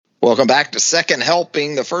Welcome back to Second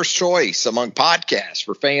Helping, the first choice among podcasts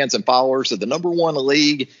for fans and followers of the number one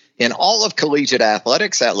league in all of collegiate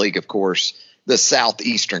athletics. That league, of course, the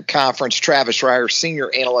Southeastern Conference. Travis Schreier,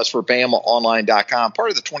 senior analyst for BamaOnline.com,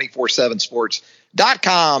 part of the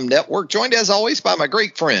 247sports.com network, joined as always by my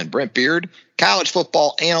great friend, Brent Beard, college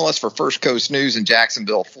football analyst for First Coast News in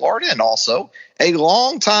Jacksonville, Florida, and also a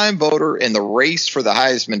longtime voter in the race for the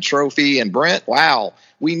Heisman Trophy. And Brent, wow,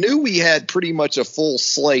 we knew we had pretty much a full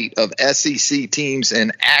slate of SEC teams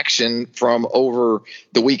in action from over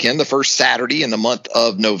the weekend, the first Saturday in the month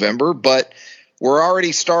of November, but we're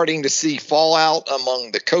already starting to see fallout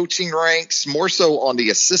among the coaching ranks, more so on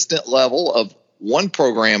the assistant level of one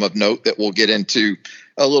program of note that we'll get into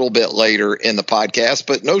a little bit later in the podcast,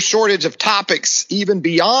 but no shortage of topics even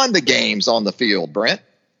beyond the games on the field, Brent.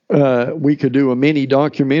 We could do a mini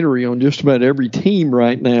documentary on just about every team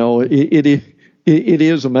right now. It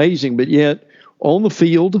is amazing, but yet on the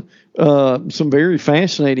field, some very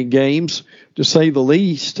fascinating games to say the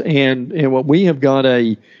least. And what we have got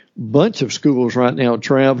a bunch of schools right now,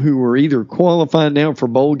 Trav, who are either qualified now for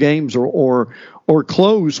bowl games or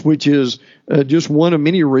close, which is just one of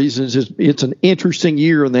many reasons. It's an interesting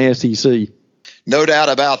year in the SEC. No doubt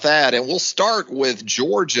about that. And we'll start with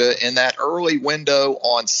Georgia in that early window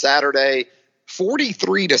on Saturday.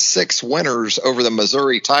 43-6 winners over the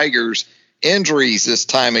Missouri Tigers. Injuries this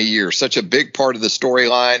time of year, such a big part of the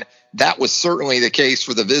storyline. That was certainly the case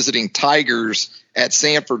for the visiting Tigers at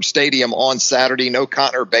Sanford Stadium on Saturday. No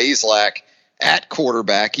Connor Bazelak at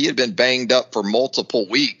quarterback. He had been banged up for multiple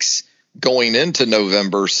weeks going into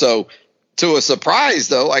November. So to a surprise,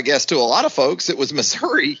 though, I guess to a lot of folks, it was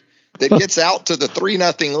Missouri that gets out to the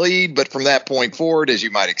 3-0 lead. But from that point forward, as you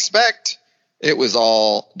might expect, it was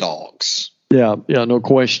all dogs. Yeah, no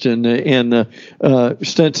question. And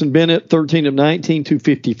Stetson Bennett, 13 of 19,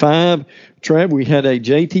 255. Trav, we had a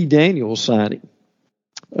J.T. Daniels signing,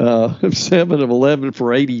 7 of 11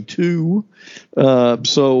 for 82.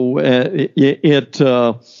 So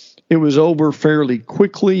it was over fairly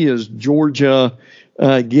quickly as Georgia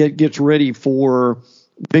gets ready for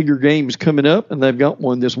bigger games coming up, and they've got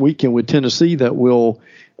one this weekend with Tennessee that we'll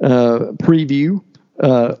preview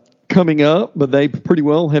coming up. But they pretty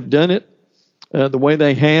well have done it. The way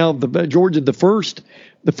they have Georgia, the first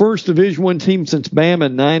Division I team since Bama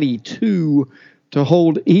in '92 to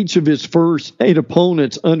hold each of its first 8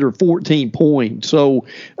 opponents under 14 points. So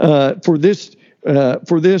for this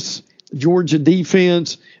Georgia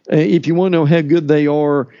defense, if you want to know how good they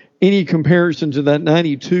are, any comparison to that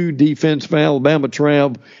 '92 defense for Alabama,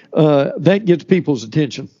 Trav, that gets people's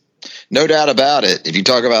attention. No doubt about it. If you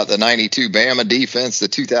talk about the '92 Bama defense, the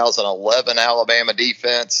 2011 Alabama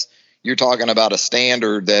defense, you're talking about a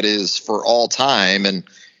standard that is for all time. And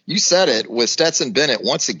you said it with Stetson Bennett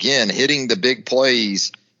once again hitting the big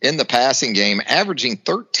plays in the passing game, averaging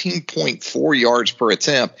 13.4 yards per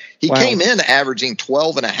attempt. He came in averaging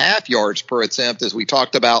 12.5 yards per attempt, as we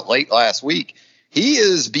talked about late last week. He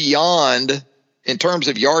is beyond, in terms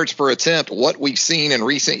of yards per attempt, what we've seen in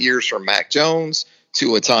recent years from Mac Jones,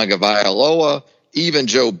 Tua Tagovailoa, even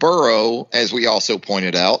Joe Burrow, as we also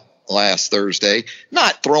pointed out last Thursday.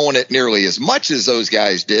 Not throwing it nearly as much as those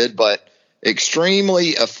guys did, but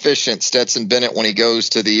extremely efficient Stetson Bennett when he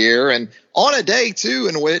goes to the air. And on a day, too,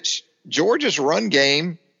 in which Georgia's run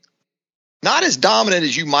game, not as dominant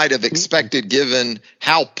as you might have expected given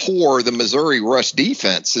how poor the Missouri rush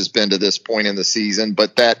defense has been to this point in the season,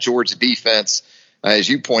 but that Georgia defense, as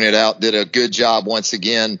you pointed out, did a good job once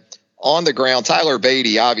again on the ground. Tyler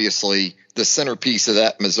Beatty, obviously the centerpiece of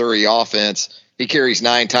that Missouri offense. He carries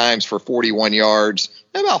 9 times for 41 yards,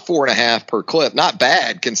 about 4.5 per clip. Not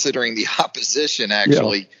bad considering the opposition,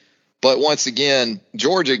 actually. Yeah. But once again,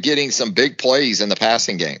 Georgia getting some big plays in the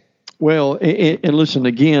passing game. Well, and listen,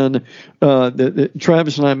 again,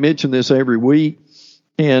 Travis and I mention this every week,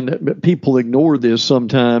 and people ignore this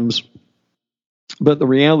sometimes. But the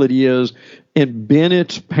reality is, in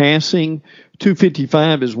Bennett's passing,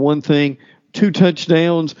 255 is one thing. 2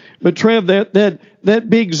 touchdowns, but Trev, that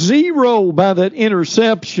big zero by that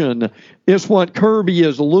interception is what Kirby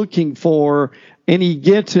is looking for, and he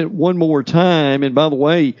gets it one more time. And by the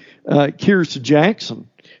way, Kyrus Jackson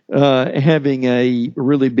having a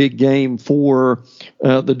really big game for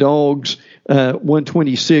the Dogs,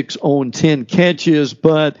 126 on 10 catches.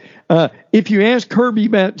 But if you ask Kirby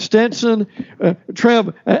about Stetson,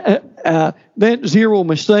 Trev, that 0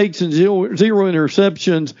 mistakes and zero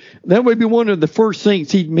interceptions, that would be one of the first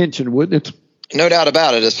things he'd mention, wouldn't it? No doubt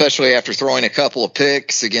about it, especially after throwing a couple of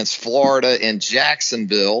picks against Florida and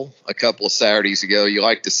Jacksonville a couple of Saturdays ago. You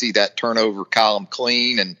like to see that turnover column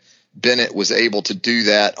clean, and Bennett was able to do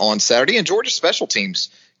that on Saturday. And Georgia special teams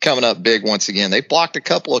coming up big once again. They blocked a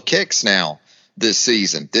couple of kicks now this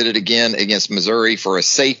season. Did it again against Missouri for a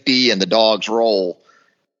safety, and the Dogs roll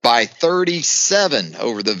by 37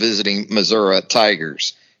 over the visiting Missouri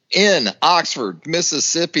Tigers. In Oxford,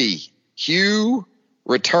 Mississippi, Hugh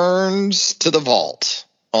returns to the vault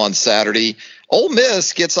on Saturday. Ole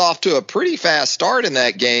Miss gets off to a pretty fast start in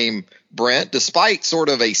that game, Brent, despite sort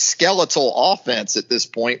of a skeletal offense at this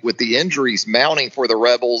point with the injuries mounting for the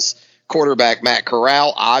Rebels. Quarterback Matt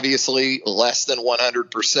Corral, obviously less than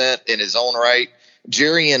 100% in his own right.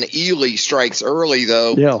 Jerrion Ealy strikes early,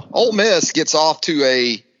 though. Yeah. Ole Miss gets off to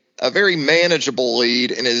a very manageable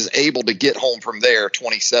lead and is able to get home from there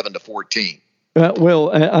 27-14.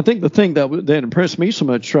 Well, I think the thing that impressed me so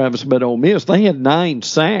much, Travis, about Ole Miss, they had 9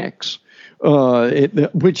 sacks,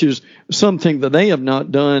 which is something that they have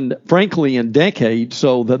not done, frankly, in decades.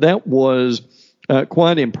 So that was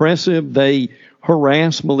quite impressive. They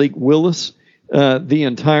harassed Malik Willis the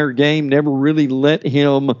entire game, never really let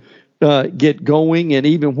him get going. And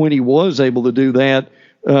even when he was able to do that,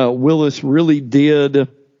 Willis really did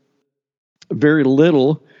very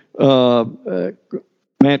little.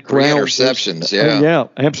 Matt Corral. 3 interceptions, yeah. Yeah,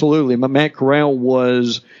 absolutely. Matt Corral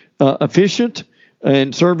was efficient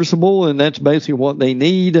and serviceable, and that's basically what they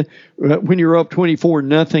need. When you're up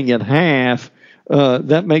 24-0 at half,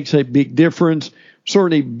 that makes a big difference.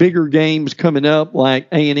 Certainly bigger games coming up like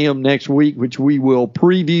A&M next week, which we will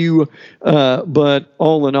preview. But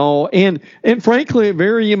all in all, and frankly, a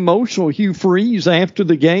very emotional Hugh Freeze after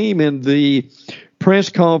the game in the press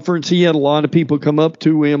conference. He had a lot of people come up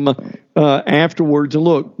to him afterwards. And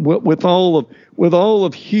look, with all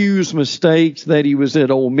of Hugh's mistakes that he was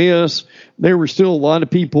at Ole Miss, there were still a lot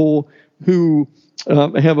of people who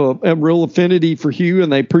have a real affinity for Hugh,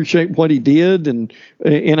 and they appreciate what he did. And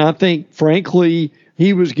I think, frankly,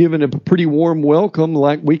 he was given a pretty warm welcome,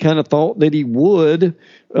 like we kind of thought that he would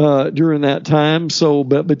during that time. So,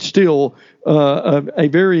 but still, a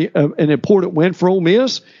very an important win for Ole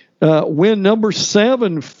Miss. Win number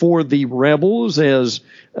 7 for the Rebels, as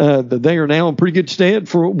they are now in pretty good stead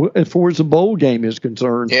as far as the bowl game is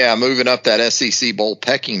concerned. Yeah, moving up that SEC bowl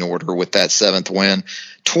pecking order with that 7th win.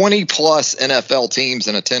 20-plus NFL teams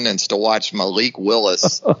in attendance to watch Malik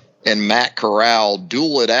Willis and Matt Corral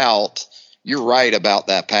duel it out. You're right about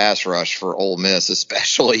that pass rush for Ole Miss,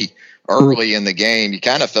 especially early in the game. You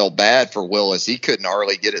kind of felt bad for Willis. He couldn't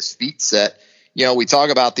hardly get his feet set. You know, we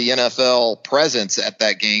talk about the NFL presence at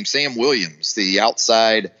that game. Sam Williams, the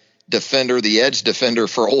outside defender, the edge defender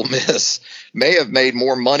for Ole Miss, may have made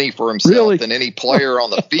more money for himself than any player on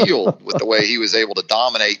the field with the way he was able to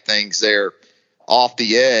dominate things there off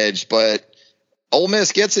the edge. But Ole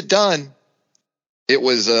Miss gets it done. It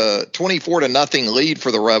was a 24-0 lead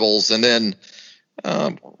for the Rebels, and then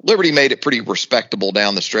Liberty made it pretty respectable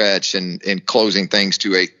down the stretch in closing things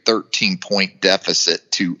to a 13-point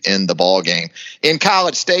deficit to end the ball game. In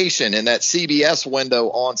College Station, in that CBS window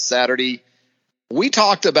on Saturday, we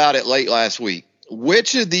talked about it late last week.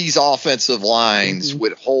 Which of these offensive lines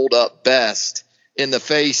would hold up best in the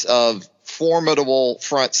face of formidable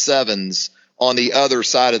front sevens on the other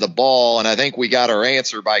side of the ball? And I think we got our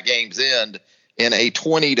answer by game's end in a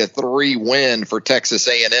 20-3 win for Texas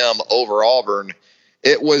A&M over Auburn.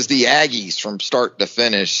 It was the Aggies from start to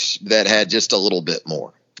finish that had just a little bit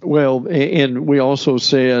more. Well, and we also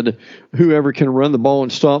said whoever can run the ball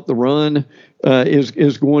and stop the run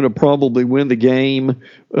is going to probably win the game.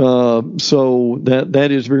 So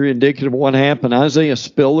that is very indicative of what happened. Isaiah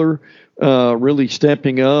Spiller really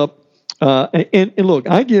stepping up. And look,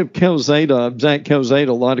 I give Zach Calzada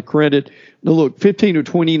a lot of credit. Now look, 15 of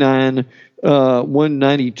 29.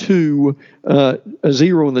 192,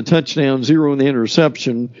 0 in the touchdown, 0 in the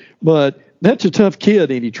interception. But that's a tough kid,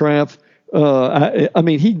 Andy Traff. I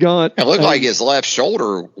mean, he got. It looked like his left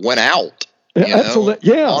shoulder went out. On the field,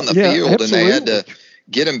 absolutely. And they had to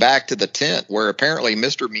get him back to the tent, where apparently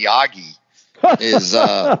Mr. Miyagi is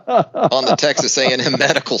on the Texas A&M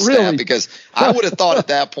medical staff, because I would have thought at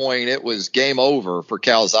that point it was game over for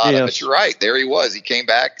Calzada. Yes. But you're right, there he was. He came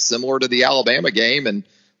back similar to the Alabama game and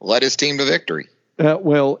led his team to victory.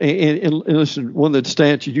 Well, and listen, one of the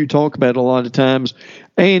stats you talk about a lot of times,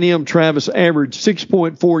 A&M Travis averaged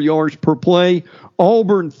 6.4 yards per play,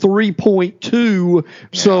 Auburn 3.2,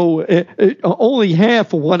 so only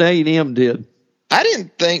half of what A&M did. I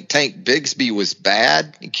didn't think Tank Bigsby was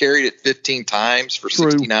bad. He carried it 15 times for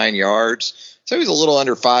 69 yards, so he was a little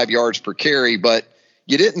under 5 yards per carry, but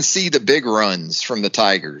you didn't see the big runs from the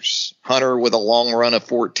Tigers. Hunter with a long run of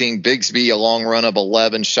 14, Bigsby a long run of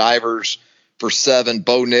 11, Shivers for 7,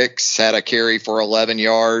 Bo Nix had a carry for 11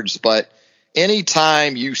 yards. But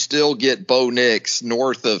anytime you still get Bo Nix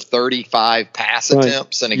north of 35 pass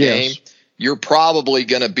attempts in a game, you're probably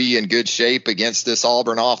going to be in good shape against this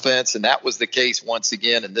Auburn offense. And that was the case once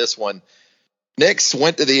again in this one. Nix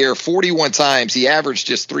went to the air 41 times. He averaged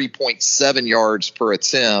just 3.7 yards per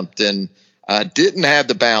attempt and didn't have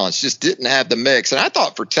the balance, just didn't have the mix. And I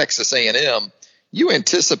thought for Texas A&M, you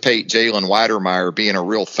anticipate Jalen Weidermeyer being a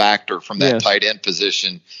real factor from that tight end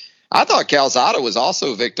position. I thought Calzada was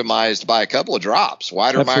also victimized by a couple of drops.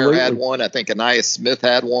 Weidermeyer had one. I think Anais Smith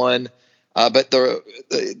had one. But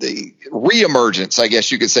the reemergence, I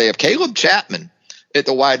guess you could say, of Caleb Chapman at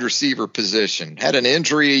the wide receiver position. Had an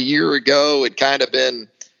injury a year ago. It kind of been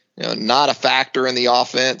not a factor in the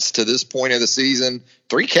offense to this point of the season.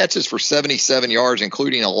 3 catches for 77 yards,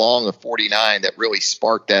 including a long of 49 that really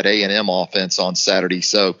sparked that A&M offense on Saturday.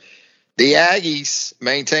 So the Aggies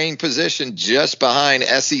maintain position just behind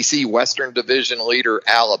SEC Western Division leader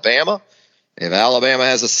Alabama. If Alabama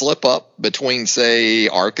has a slip up between, say,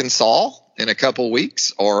 Arkansas in a couple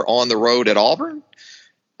weeks or on the road at Auburn,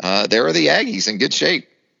 there are the Aggies in good shape.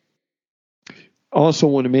 Also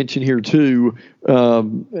want to mention here, too,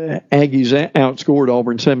 Aggies outscored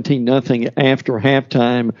Auburn 17-0 after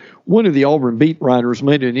halftime. One of the Auburn beat writers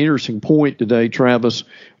made an interesting point today, Travis,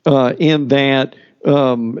 in that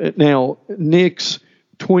now Nix,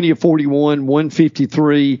 20 of 41,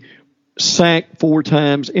 153, sacked 4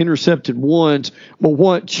 times, intercepted once. But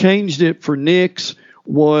what changed it for Nix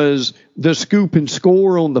was the scoop and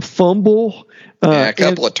score on the fumble. A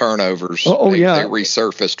couple of turnovers. They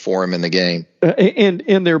resurfaced for him in the game.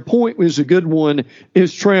 And their point was a good one,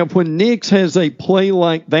 is Trav, when Nix has a play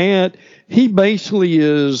like that, he basically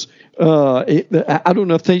is I don't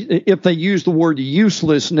know if they use the word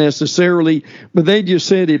useless necessarily, but they just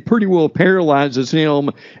said it pretty well paralyzes him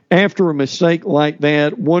after a mistake like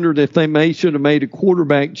that. Wondered if they should have made a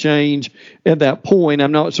quarterback change at that point.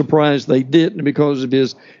 I'm not surprised they didn't because of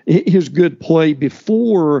his good play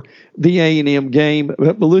before the A&M game.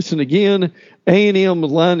 But listen again, A&M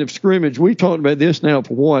line of scrimmage, we've talked about this now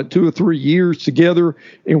for 2 or 3 years together,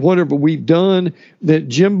 and whatever we've done, that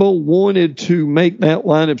Jimbo wanted to make that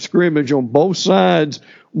line of scrimmage on both sides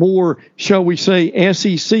more, shall we say,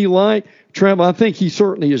 SEC-like. Trav, I think he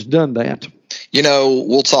certainly has done that.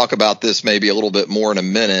 We'll talk about this maybe a little bit more in a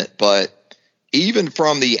minute, but even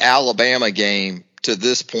from the Alabama game to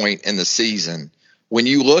this point in the season, when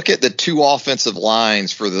you look at the 2 offensive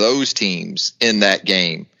lines for those teams in that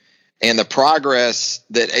game, and the progress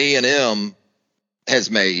that A&M has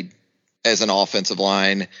made as an offensive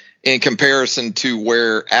line in comparison to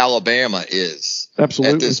where Alabama is at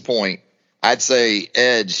this point, I'd say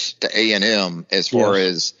edge to A&M as far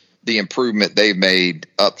as the improvement they've made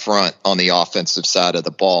up front on the offensive side of the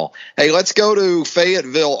ball. Hey, let's go to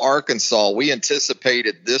Fayetteville, Arkansas. We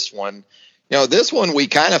anticipated this one. This one we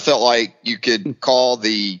kind of felt like you could call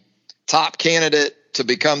the top candidate to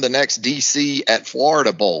become the next DC at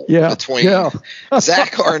Florida Bowl between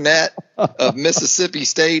Zach Arnett of Mississippi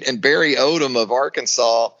State and Barry Odom of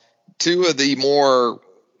Arkansas, 2 of the more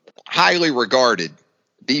highly regarded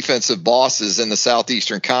defensive bosses in the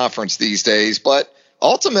Southeastern Conference these days. But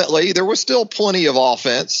ultimately, there was still plenty of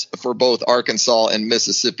offense for both Arkansas and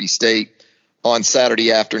Mississippi State on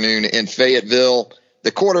Saturday afternoon in Fayetteville.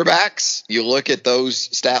 The quarterbacks, you look at those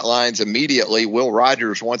stat lines immediately. Will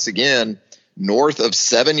Rogers, once again, north of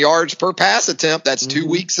 7 yards per pass attempt. That's 2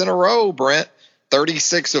 weeks in a row, Brent.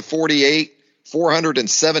 36 of 48,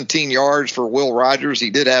 417 yards for Will Rogers. He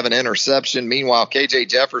did have an interception. Meanwhile, KJ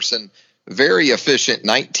Jefferson, very efficient,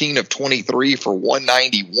 19 of 23 for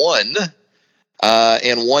 191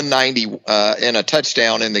 and 190 and a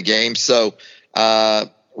touchdown in the game. So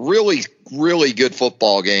really, really good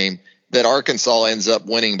football game that Arkansas ends up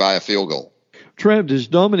winning by a field goal. Trev, does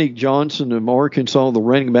Dominique Johnson of Arkansas, the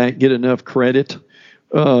running back, get enough credit?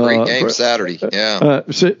 Great game Saturday,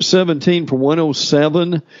 17 for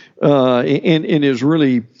 107, and is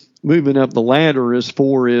really moving up the ladder as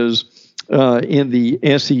far as in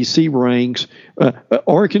the SEC ranks.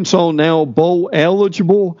 Arkansas now bowl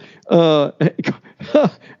eligible.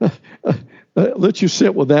 Let you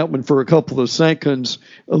sit with that one for a couple of seconds.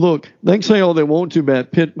 Look, they can say all they want to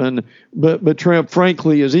about Pittman, but Trev,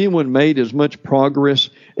 frankly, has anyone made as much progress?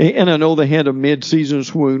 And I know they had a mid-season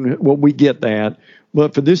swoon. Well, we get that.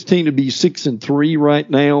 But for this team to be 6-3 right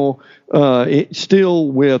now, it's still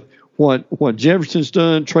with what Jefferson's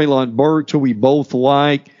done, Treylon Burks, who we both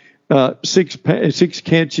like, 6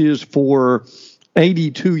 catches for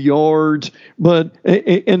 82 yards. But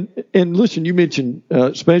and listen, you mentioned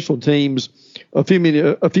special teams. a few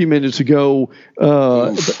minutes ago.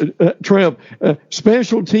 Trev,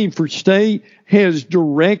 special team for State has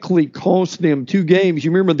directly cost them 2 games.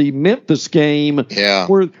 You remember the Memphis game,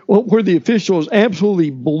 where the officials absolutely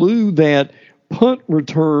blew that punt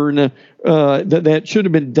return that should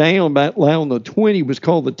have been down by allowing the 20 was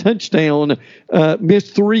called the touchdown.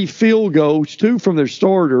 Missed 3 field goals, 2 from their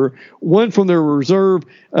starter, 1 from their reserve.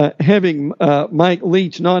 Having Mike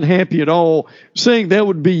Leach not happy at all, saying that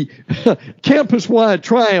would be campus-wide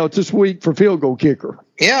tryouts this week for field goal kicker.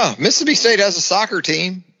 Yeah, Mississippi State has a soccer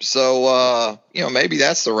team, so maybe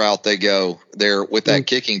that's the route they go there with that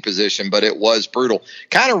kicking position. But it was brutal,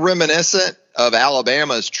 kind of reminiscent of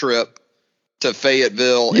Alabama's trip to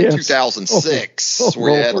Fayetteville in 2006,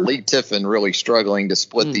 where you had Lee Tiffin really struggling to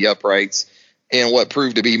split the uprights in what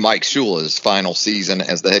proved to be Mike Shula's final season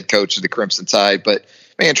as the head coach of the Crimson Tide. But,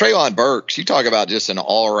 man, Treylon Burks, you talk about just an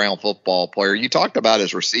all-around football player. You talked about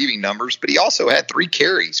his receiving numbers, but he also had 3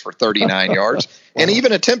 carries for 39 yards and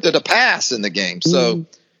even attempted a pass in the game. So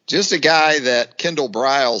just a guy that Kendall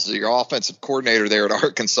Briles, your offensive coordinator there at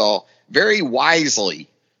Arkansas, very wisely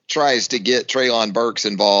tries to get Treylon Burks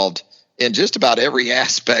involved in just about every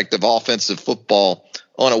aspect of offensive football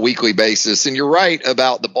on a weekly basis. And you're right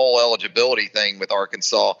about the bowl eligibility thing with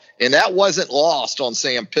Arkansas. And that wasn't lost on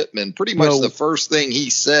Sam Pittman. Pretty much the first thing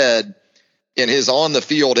he said in his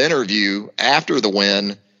on-the-field interview after the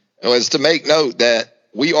win was to make note that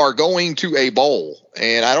we are going to a bowl.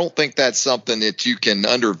 And I don't think that's something that you can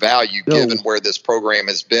undervalue given where this program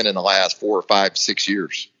has been in the last 4 or 5, 6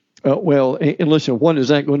 years. Well, and listen, what is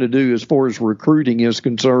that going to do as far as recruiting is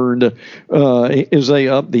concerned as they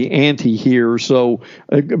up the ante here? So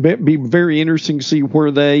be very interesting to see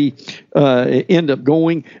where they end up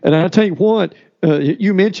going. And I tell you what,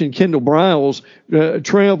 you mentioned Kendall Briles.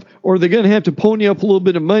 Trev, are they going to have to pony up a little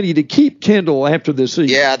bit of money to keep Kendall after this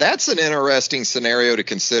season? Yeah, that's an interesting scenario to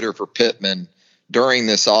consider for Pittman during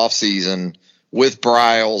this offseason with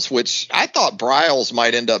Briles, which I thought Briles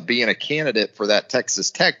might end up being a candidate for that Texas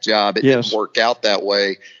Tech job. It didn't work out that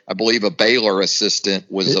way. I believe a Baylor assistant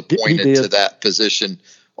was appointed to that position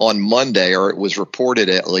on Monday, or it was reported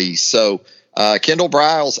at least. So Kendall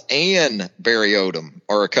Briles and Barry Odom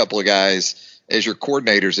are a couple of guys as your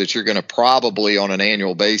coordinators that you're going to probably on an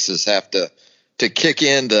annual basis have to kick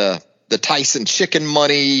into the Tyson chicken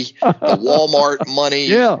money, the Walmart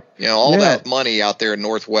money, all that money out there in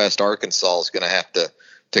Northwest Arkansas is going to have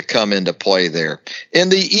to come into play there. In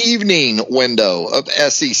the evening window of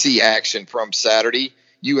SEC action from Saturday,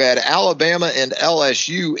 you had Alabama and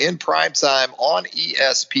LSU in primetime on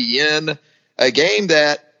ESPN, a game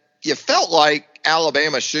that you felt like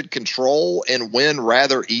Alabama should control and win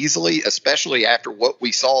rather easily, especially after what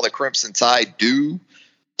we saw the Crimson Tide do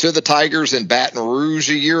to the Tigers in Baton Rouge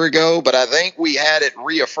a year ago. But I think we had it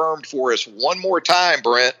reaffirmed for us one more time,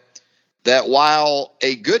 Brent, that while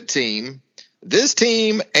a good team, this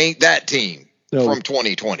team ain't that team from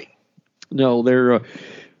 2020. No,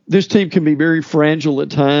 this team can be very fragile at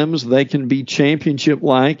times. They can be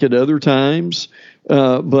championship-like at other times.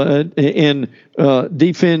 But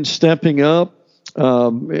defense stepping up,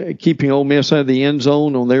 keeping Ole Miss out of the end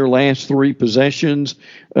zone on their last 3 possessions,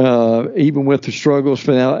 even with the struggles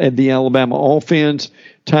for the Alabama offense.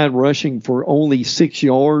 Tide rushing for only 6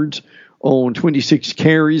 yards on 26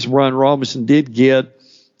 carries. Brian Robinson did get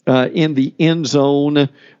in the end zone.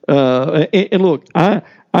 And look,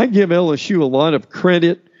 I give LSU a lot of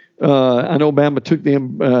credit. I know Bama took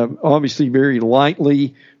them obviously very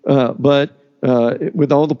lightly, but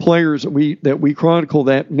with all the players that we chronicle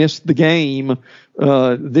that missed the game,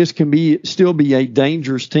 this can still be a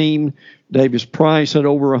dangerous team. Davis Price had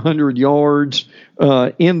over 100 yards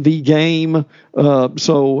in the game.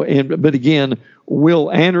 But again,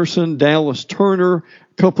 Will Anderson, Dallas Turner,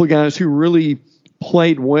 a couple of guys who really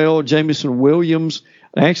played well. Jamison Williams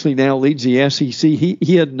actually now leads the SEC.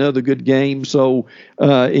 He had another good game. So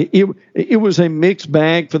it was a mixed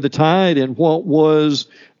bag for the Tide, and what was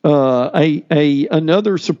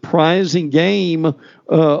another surprising game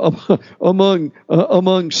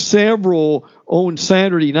among several on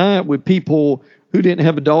Saturday night, with people who didn't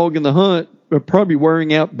have a dog in the hunt probably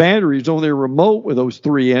wearing out batteries on their remote with those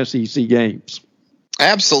 3 SEC games.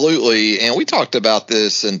 Absolutely. And we talked about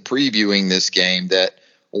this in previewing this game, that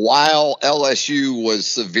while LSU was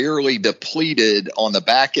severely depleted on the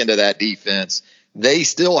back end of that defense, they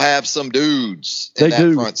still have some dudes in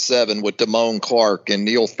that front 7 with Damone Clark and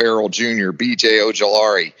Neil Farrell Jr., B.J.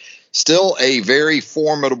 Ojolari. Still a very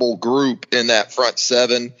formidable group in that front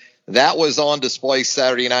 7. That was on display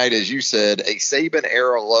Saturday night, as you said, a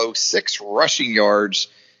Saban-era low 6 rushing yards,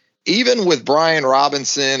 even with Brian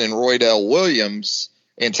Robinson and Roydell Williams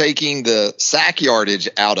and taking the sack yardage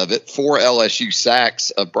out of it, 4 LSU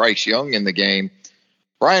sacks of Bryce Young in the game.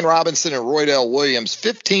 Brian Robinson and Roydell Williams,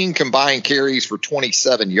 15 combined carries for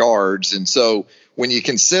 27 yards. And so when you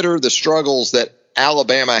consider the struggles that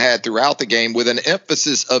Alabama had throughout the game, with an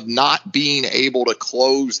emphasis of not being able to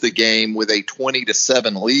close the game with a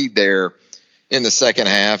 20-7 lead there in the second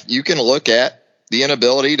half, you can look at the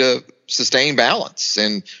inability to sustain balance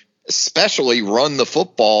and especially run the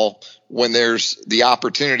football when there's the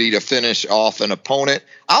opportunity to finish off an opponent.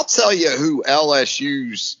 I'll tell you who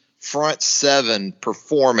LSU's front seven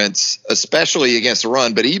performance, especially against the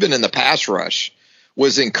run, but even in the pass rush,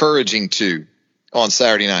 was encouraging too on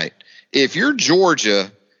Saturday night. If you're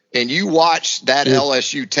Georgia and you watch that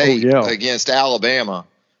LSU tape against Alabama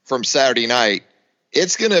from Saturday night,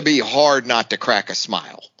 it's going to be hard not to crack a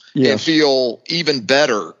smile and feel even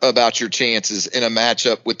better about your chances in a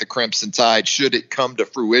matchup with the Crimson Tide should it come to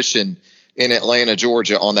fruition in Atlanta,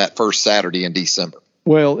 Georgia on that first Saturday in December.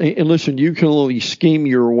 Well, and listen, you can only scheme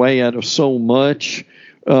your way out of so much.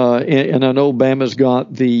 And I know Bama's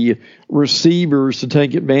got the receivers to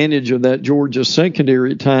take advantage of that Georgia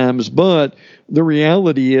secondary at times, but the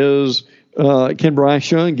reality is, can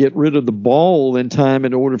Bryce Young get rid of the ball in time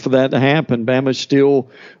in order for that to happen? Bama's still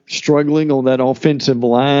struggling on that offensive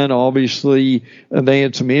line. Obviously, they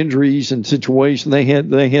had some injuries and situations they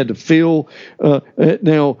had to fill.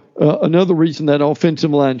 Now, another reason that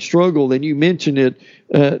offensive line struggled, and you mentioned it,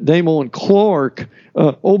 Damon Clark.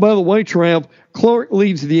 Oh, by the way, Trav, Clark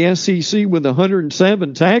leads the SEC with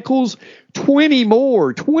 107 tackles,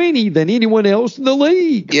 20 than anyone else in the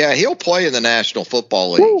league. Yeah, he'll play in the National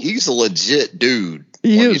Football League. Woo. He's a legit dude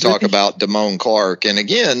when you talk about Damone Clark. And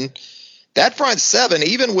again, that front seven,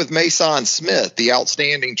 even with Mason Smith, the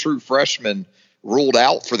outstanding true freshman, ruled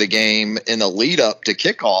out for the game in the lead up to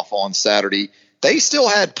kickoff on Saturday, they still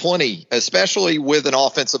had plenty, especially with an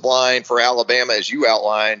offensive line for Alabama, as you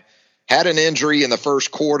outlined, had an injury in the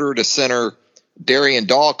first quarter to center Darian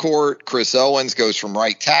Dalcourt. Chris Owens goes from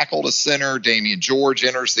right tackle to center. Damian George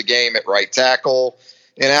enters the game at right tackle.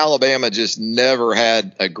 And Alabama just never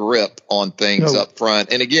had a grip on things up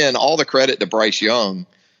front. And again, all the credit to Bryce Young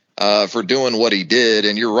for doing what he did.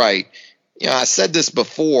 And you're right. You know, I said this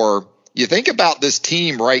before. You think about this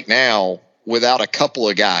team right now without a couple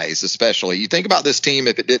of guys, especially. You think about this team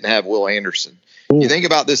if it didn't have Will Anderson. Ooh. You think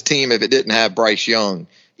about this team if it didn't have Bryce Young.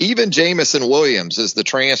 Even Jamison Williams is the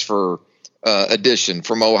transfer addition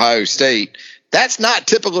from Ohio State. That's not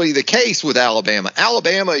typically the case with Alabama.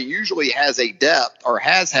 Alabama usually has a depth, or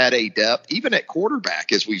has had a depth, even at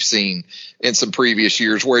quarterback, as we've seen in some previous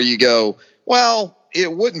years, where you go, well,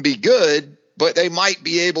 it wouldn't be good, but they might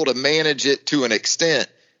be able to manage it to an extent.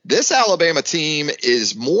 This Alabama team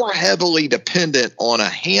is more heavily dependent on a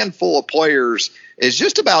handful of players as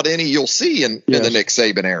just about any you'll see in the Nick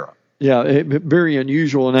Saban era. Yeah, very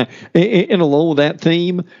unusual. And along with that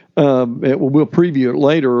theme, we'll preview it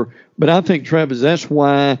later, but I think, Travis, that's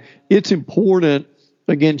why it's important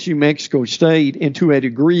against New Mexico State and to a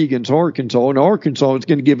degree against Arkansas, and Arkansas is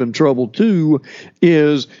going to give them trouble too,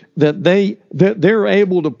 is that they're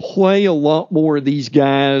able to play a lot more of these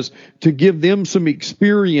guys to give them some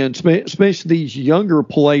experience, especially these younger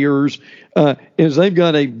players, as they've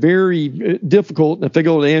got a very difficult, if they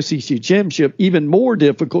go to the SEC Championship, even more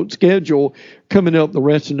difficult schedule coming up the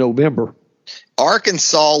rest of November.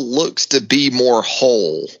 Arkansas looks to be more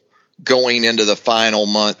whole going into the final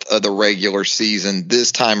month of the regular season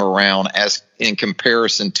this time around, as in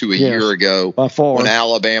comparison to a year ago by far, when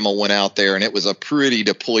Alabama went out there and it was a pretty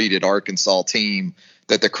depleted Arkansas team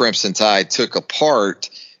that the Crimson Tide took apart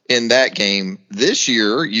in that game. This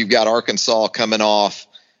year, you've got Arkansas coming off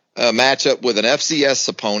a matchup with an FCS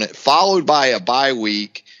opponent, followed by a bye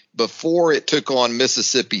week before it took on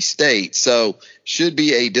Mississippi State. So should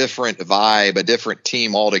be a different vibe, a different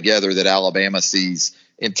team altogether that Alabama sees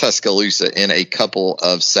in Tuscaloosa in a couple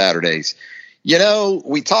of Saturdays. You know,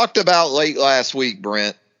 we talked about late last week,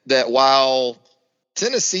 Brent, that while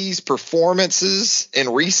Tennessee's performances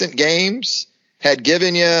in recent games had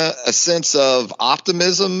given you a sense of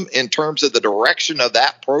optimism in terms of the direction of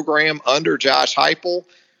that program under Josh Heupel,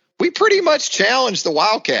 we pretty much challenged the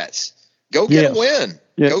Wildcats. Go get a win.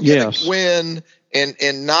 Go get a win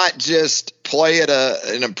and not just play at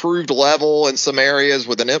an improved level in some areas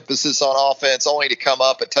with an emphasis on offense, only to come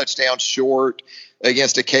up a touchdown short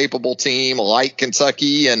against a capable team like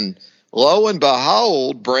Kentucky. And lo and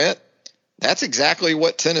behold, Brent, that's exactly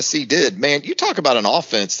what Tennessee did. Man, you talk about an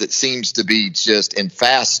offense that seems to be just in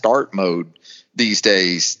fast start mode these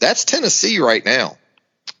days. That's Tennessee right now.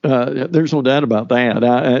 There's no doubt about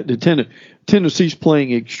that. Tennessee's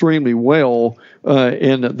playing extremely well,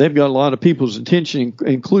 and they've got a lot of people's attention,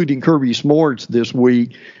 including Kirby Smarts this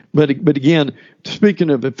week. But again, speaking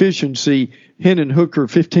of efficiency, Hendon Hooker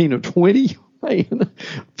 15 of 20.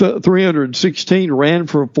 316, ran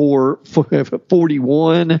for 41.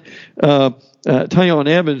 Tyon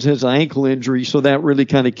Evans has an ankle injury, so that really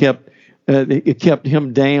kind of kept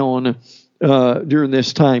him down during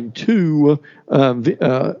this time too.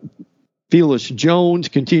 Felix Jones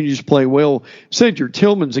continues to play well. Cedric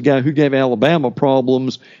Tillman's a guy who gave Alabama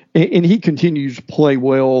problems, and he continues to play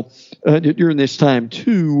well during this time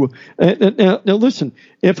too. Now listen,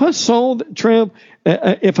 if I saw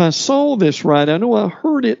this right, I know I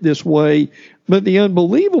heard it this way, but the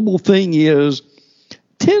unbelievable thing is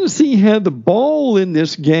Tennessee had the ball in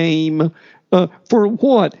this game for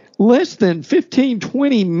what, less than 15,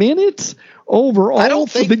 20 minutes overall. I don't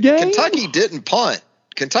think the game. Kentucky didn't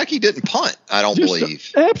punt, I don't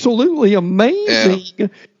believe. Absolutely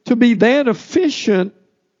amazing to be that efficient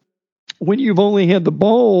when you've only had the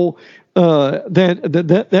ball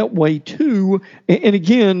that way too. And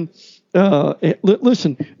again,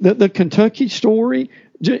 listen, the Kentucky story,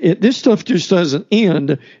 this stuff just doesn't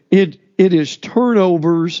end. It is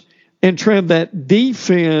turnovers, and Trev, that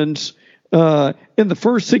defense in the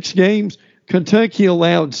first 6 games, Kentucky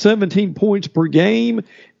allowed 17 points per game.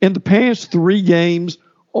 In the past 3 games,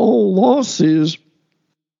 all losses,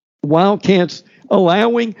 Wildcats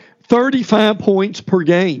allowing 35 points per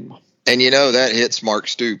game. And that hits Mark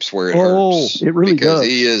Stoops where it hurts. It really because does.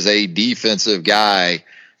 He is a defensive guy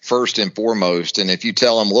first and foremost. And if you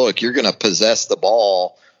tell him, look, you're going to possess the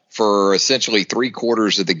ball for essentially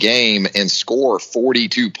 3/4 of the game and score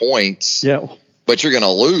 42 points, but you're going to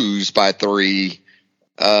lose by 3,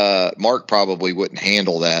 Mark probably wouldn't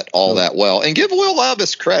handle that that well. And give Will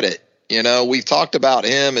Levis credit. We've talked about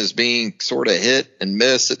him as being sort of hit and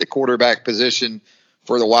miss at the quarterback position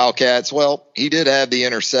for the Wildcats. Well, he did have the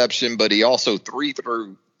interception, but he also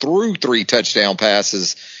threw 3 touchdown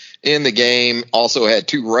passes in the game, also had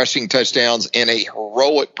 2 rushing touchdowns and a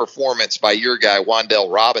heroic performance by your guy,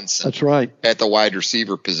 Wan'Dale Robinson. That's right. At the wide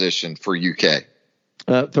receiver position for UK.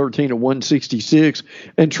 13 of 166.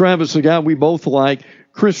 And Travis, the guy we both like,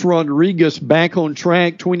 Chris Rodriguez, back on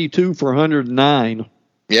track, 22 for 109.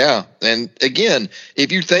 Yeah. And again,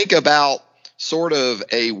 if you think about sort of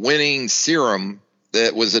a winning serum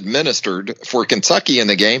that was administered for Kentucky in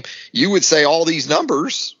the game, you would say all these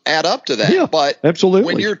numbers add up to that. Yeah, but absolutely.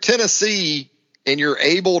 When you're Tennessee and you're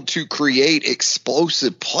able to create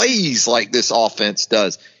explosive plays like this offense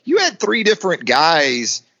does, you had 3 different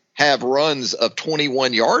guys have runs of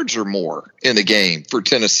 21 yards or more in the game for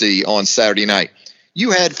Tennessee on Saturday night.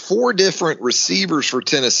 You had 4 different receivers for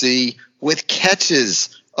Tennessee with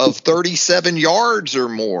catches of 37 yards or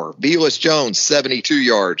more. Velus Jones, 72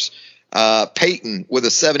 yards. Payton with a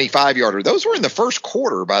 75-yarder. Those were in the first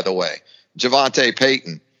quarter, by the way. Javonte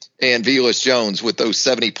Payton and Velus Jones with those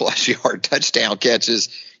 70-plus yard touchdown catches.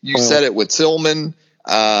 You said it with Tillman,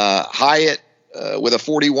 Hyatt with a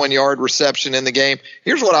 41-yard reception in the game.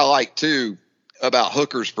 Here's what I like, too, about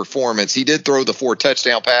Hooker's performance. He did throw the 4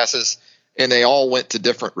 touchdown passes, and they all went to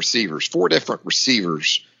different receivers. 4 different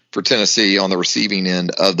receivers for Tennessee on the receiving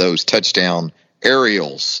end of those touchdown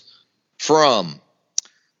aerials from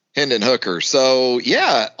Hendon Hooker. So,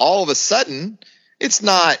 yeah, all of a sudden, it's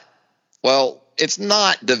not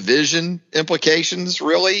division implications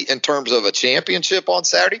really in terms of a championship on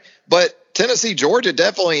Saturday, but Tennessee, Georgia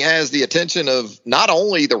definitely has the attention of not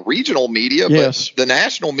only the regional media, but the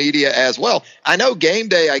national media as well. I know game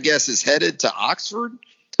day, I guess, is headed to Oxford,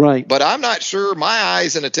 right? But I'm not sure my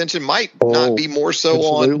eyes and attention might not be more so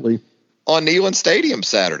on Neyland Stadium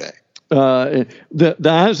Saturday. The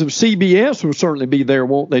eyes of CBS will certainly be there,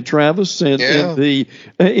 won't they, Travis? And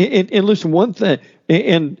listen, one thing,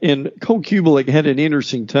 and Cole Kubelik had an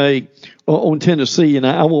interesting take on Tennessee, and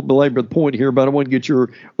I won't belabor the point here, but I want to get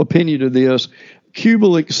your opinion of this.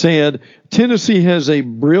 Kubelik said Tennessee has a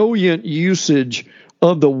brilliant usage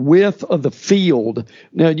of the width of the field.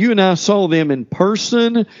 Now, you and I saw them in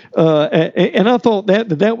person, and I thought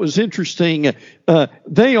that was interesting.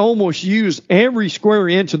 They almost use every square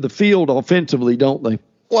inch of the field offensively, don't they?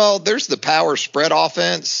 Well, there's the power spread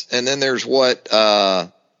offense, and then there's what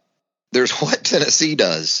Tennessee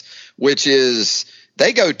does, which is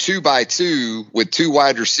they go 2 by 2 with 2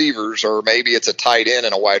 wide receivers, or maybe it's a tight end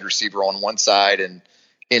and a wide receiver on one side and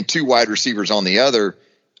 2 wide receivers on the other,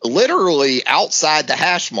 literally outside the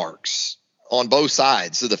hash marks on both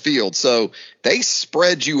sides of the field. So they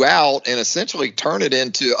spread you out and essentially turn it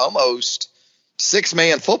into almost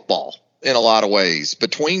 6-man football in a lot of ways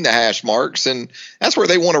between the hash marks, and that's where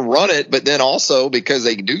they want to run it. But then also because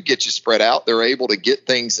they do get you spread out, they're able to get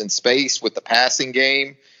things in space with the passing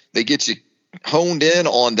game. They get you honed in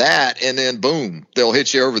on that, and then boom, they'll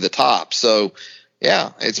hit you over the top. So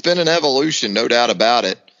yeah, it's been an evolution, no doubt about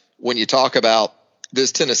it. When you talk about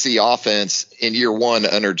this Tennessee offense in year one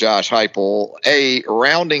under Josh Heupel,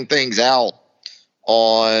 rounding things out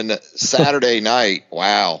on Saturday night.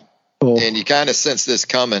 Wow. Oh. And you kind of sense this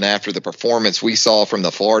coming after the performance we saw from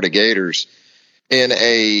the Florida Gators in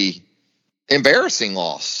a embarrassing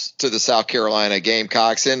loss to the South Carolina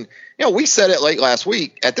Gamecocks. And, we said it late last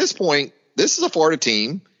week. At this point, this is a Florida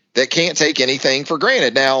team that can't take anything for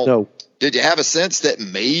granted. Now, Did you have a sense that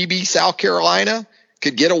maybe South Carolina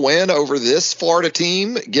could get a win over this Florida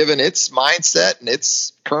team, given its mindset and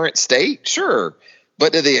its current state? Sure.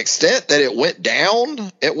 But to the extent that it went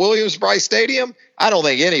down at Williams-Brice Stadium, I don't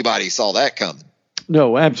think anybody saw that coming.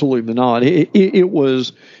 No, absolutely not. It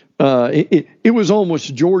was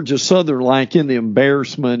almost Georgia Southern-like in the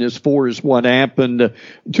embarrassment as far as what happened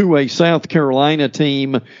to a South Carolina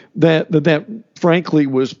team that frankly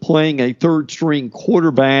was playing a third-string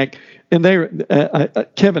quarterback. And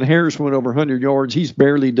Kevin Harris went over 100 yards. He's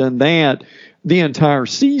barely done that the entire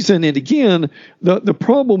season. And again, the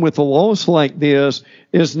problem with a loss like this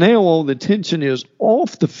is now all the tension is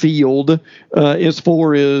off the field as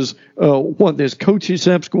far as what this coaching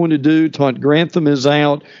staff's going to do. Todd Grantham is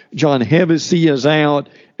out. John Hevesy is out.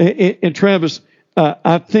 And Travis,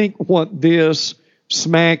 I think what this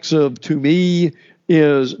smacks of to me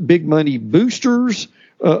is big money boosters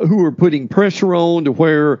who are putting pressure on to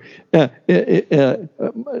where Dan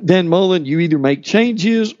Mullen, you either make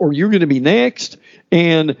changes or you're going to be next.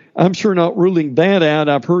 And I'm sure not ruling that out.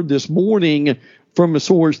 I've heard this morning from a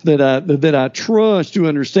source that I trust who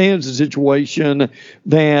understands the situation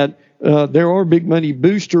that there are big money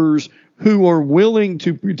boosters who are willing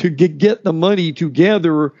to get the money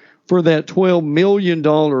together for that $12 million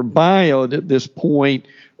buyout at this point.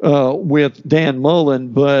 With Dan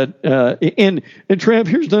Mullen, but and Trav,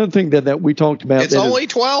 here's another thing that we talked about. It's only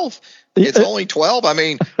 12. It's only 12. I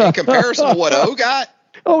mean, in comparison to what O got.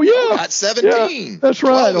 Oh yeah, O got 17. Yeah, that's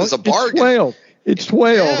right. It's a bargain. 12. It's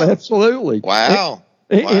 12. Yeah. Absolutely. Wow.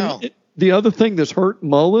 And the other thing that's hurt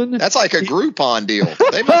Mullen. That's like a Groupon deal.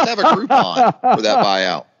 They must have a Groupon for that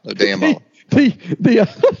buyout. No damn Mullen.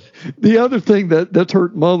 The other thing that's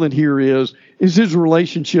hurt Mullen here is his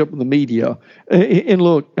relationship with the media. And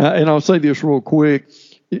look, and I'll say this real quick,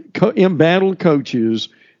 embattled coaches,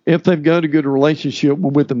 if they've got a good relationship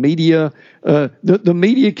with the media, the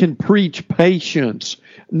media can preach patience.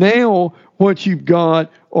 Now what you've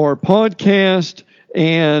got are podcasts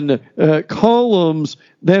and columns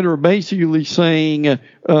that are basically saying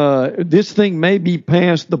this thing may be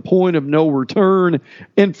past the point of no return,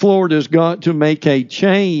 and Florida's got to make a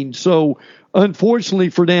change. So, unfortunately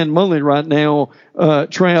for Dan Mullen right now,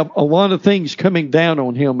 Trav, a lot of things coming down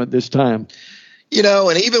on him at this time.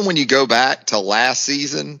 And even when you go back to last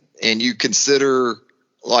season and you consider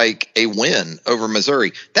like a win over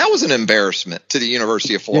Missouri, that was an embarrassment to the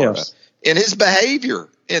University of Florida. Yes. And his behavior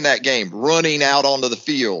in that game, running out onto the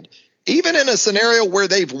field, even in a scenario where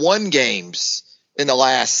they've won games in the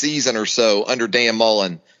last season or so under Dan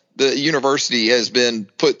Mullen, the university has been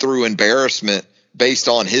put through embarrassment based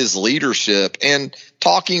on his leadership. And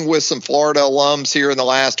talking with some Florida alums here in the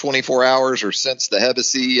last 24 hours or since the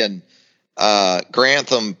Hevesy and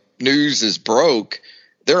Grantham news is broke,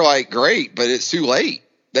 they're like, great, but it's too late.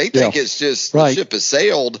 They think it's just the ship has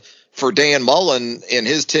sailed for Dan Mullen and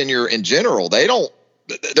his tenure in general.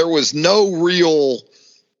 There was no real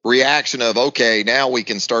reaction of, okay, now we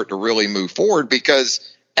can start to really move forward,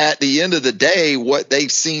 because at the end of the day, what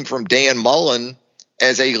they've seen from Dan Mullen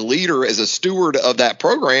as a leader, as a steward of that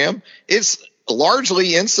program, is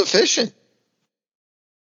largely insufficient.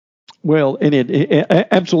 Well, and it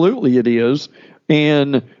absolutely it is.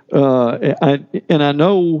 And I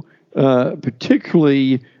know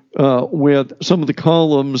particularly with some of the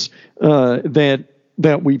columns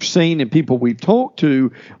that we've seen and people we've talked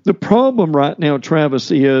to, the problem right now, Travis,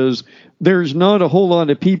 is there's not a whole lot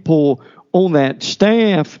of people on that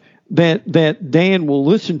staff that Dan will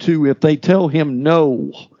listen to if they tell him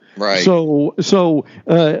no. Right. So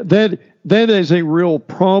that is a real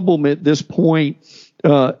problem at this point.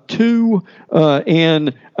 Too,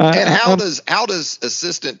 and how does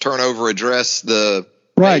assistant turnover address the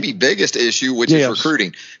maybe biggest issue, which is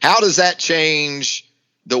recruiting? How does that change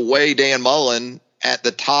the way Dan Mullen at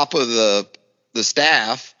the top of the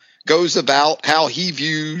staff goes about how he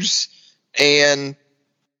views and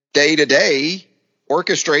day to day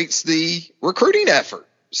orchestrates the recruiting effort?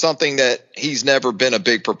 something that he's never been a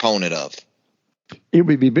big proponent of? It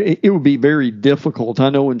would be very difficult. I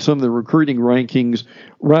know in some of the recruiting rankings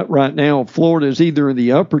right now, Florida is either in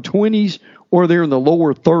the upper 20s or they're in the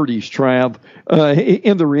lower 30s, Trav.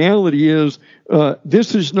 And the reality is,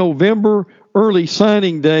 this is November. Early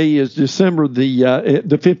signing day is December the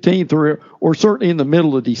 15th, or certainly in the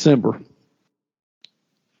middle of December.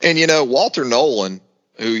 And Walter Nolan,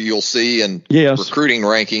 who you'll see in recruiting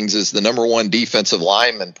rankings, is the number one defensive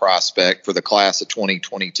lineman prospect for the class of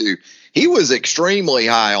 2022. He was extremely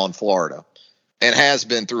high on Florida and has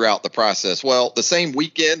been throughout the process. Well, the same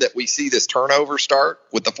weekend that we see this turnover start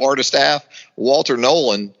with the Florida staff, Walter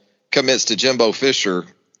Nolan commits to Jimbo Fisher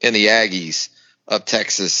in the Aggies of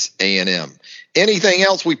Texas A&M. Anything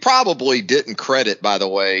else? We probably didn't credit, by the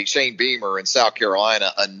way, Shane Beamer in South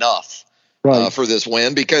Carolina enough for this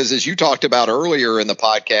win, because as you talked about earlier in the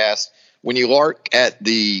podcast, when you look at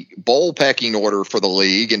the bowl pecking order for the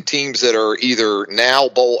league and teams that are either now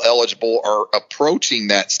bowl eligible or approaching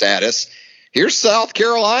that status, here's South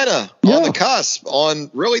Carolina on the cusp, on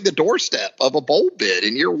really the doorstep of a bowl bid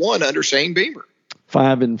in year one under Shane Beamer.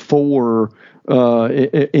 5-4,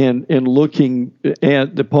 and looking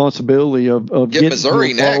at the possibility of getting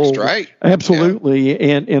Missouri next, right? Absolutely,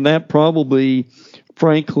 and that probably,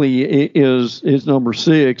 frankly, is number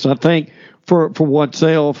 6. I think for what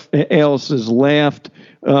else is left,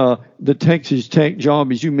 the Texas Tech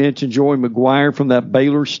job, as you mentioned, Joey McGuire from that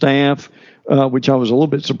Baylor staff, which I was a little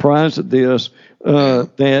bit surprised at this,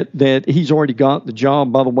 that he's already got the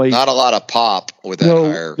job. By the way, not a lot of pop with that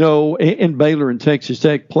hire. No, and Baylor and Texas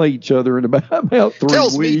Tech play each other in about 3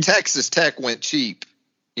 Tells weeks. Me Texas Tech went cheap,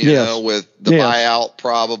 you know, with the buyout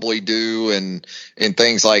probably due and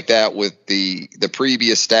things like that with the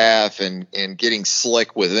previous staff and getting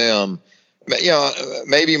slick with them.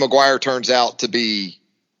 Maybe McGuire turns out to be,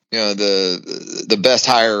 the best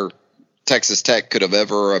hire Texas Tech could have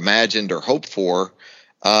ever imagined or hoped for.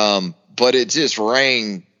 But it just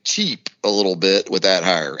rang cheap a little bit with that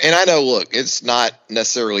hire. And I know, look, it's not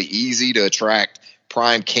necessarily easy to attract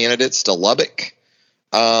prime candidates to Lubbock.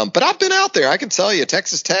 But I've been out there. I can tell you,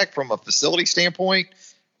 Texas Tech, from a facility standpoint,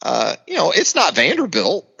 it's not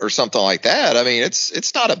Vanderbilt or something like that. I mean,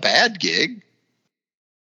 it's not a bad gig.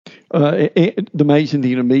 The amazing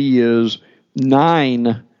thing to me is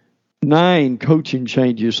 9 coaching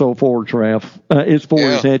changes so far, Trav, as far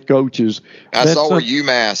as head coaches. I saw where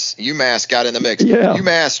UMass got in the mix. Yeah.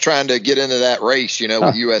 UMass trying to get into that race, with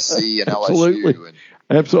USC and absolutely. LSU.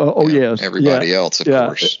 Absolutely. Yes. Everybody else, of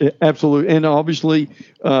course. Absolutely. And obviously,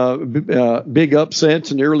 big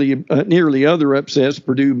upsets and nearly other upsets.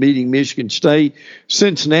 Purdue beating Michigan State.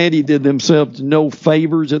 Cincinnati did themselves no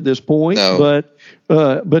favors at this point. No.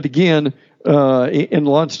 But again, and a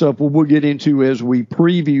lot of stuff we'll get into as we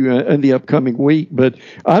preview in the upcoming week. But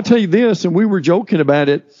I'll tell you this, and we were joking about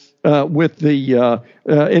it with the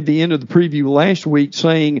at the end of the preview last week,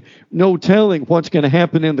 saying no telling what's going to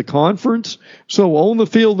happen in the conference. So on the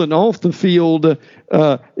field and off the field,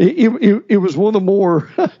 it was one of the more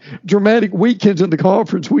dramatic weekends in the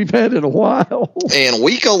conference we've had in a while. And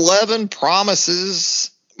week 11 promises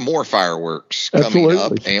more fireworks coming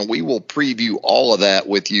up, and we will preview all of that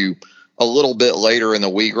with you a little bit later in the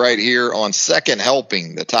week right here on Second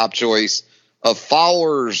Helping, the top choice of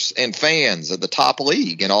followers and fans of the top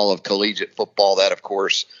league in all of collegiate football. That, of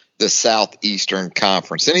course, the Southeastern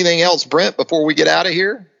Conference. Anything else, Brent, before we get out of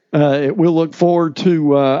here? We'll look forward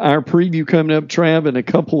to our preview coming up, Trav, in a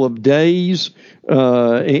couple of days.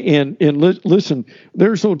 Listen,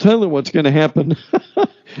 there's no telling what's going to happen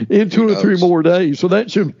in 2 or 3 more days. So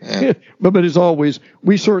that should, but as always,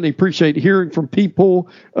 we certainly appreciate hearing from people.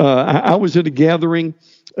 I was at a gathering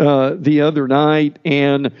the other night,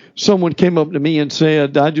 and someone came up to me and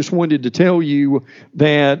said, I just wanted to tell you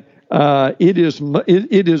that it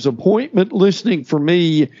is appointment listening for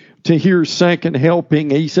me to hear Second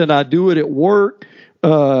Helping. He said, I do it at work.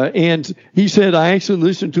 And he said, I actually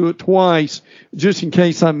listened to it twice just in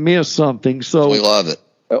case I missed something. So we love it.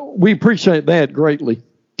 We appreciate that greatly.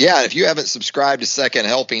 Yeah, if you haven't subscribed to Second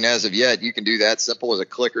Helping as of yet, you can do that. Simple as a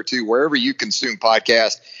click or two, wherever you consume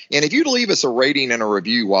podcasts. And if you'd leave us a rating and a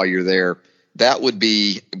review while you're there, that would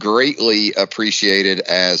be greatly appreciated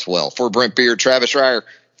as well. For Brent Beard, Travis Schreier,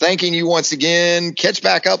 thanking you once again. Catch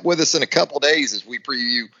back up with us in a couple days as we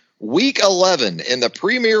preview Week 11 in the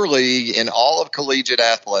Premier League in all of collegiate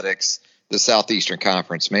athletics, the Southeastern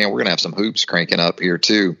Conference. Man, we're going to have some hoops cranking up here,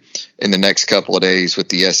 too, in the next couple of days with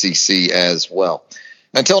the SEC as well.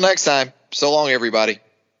 Until next time, so long, everybody.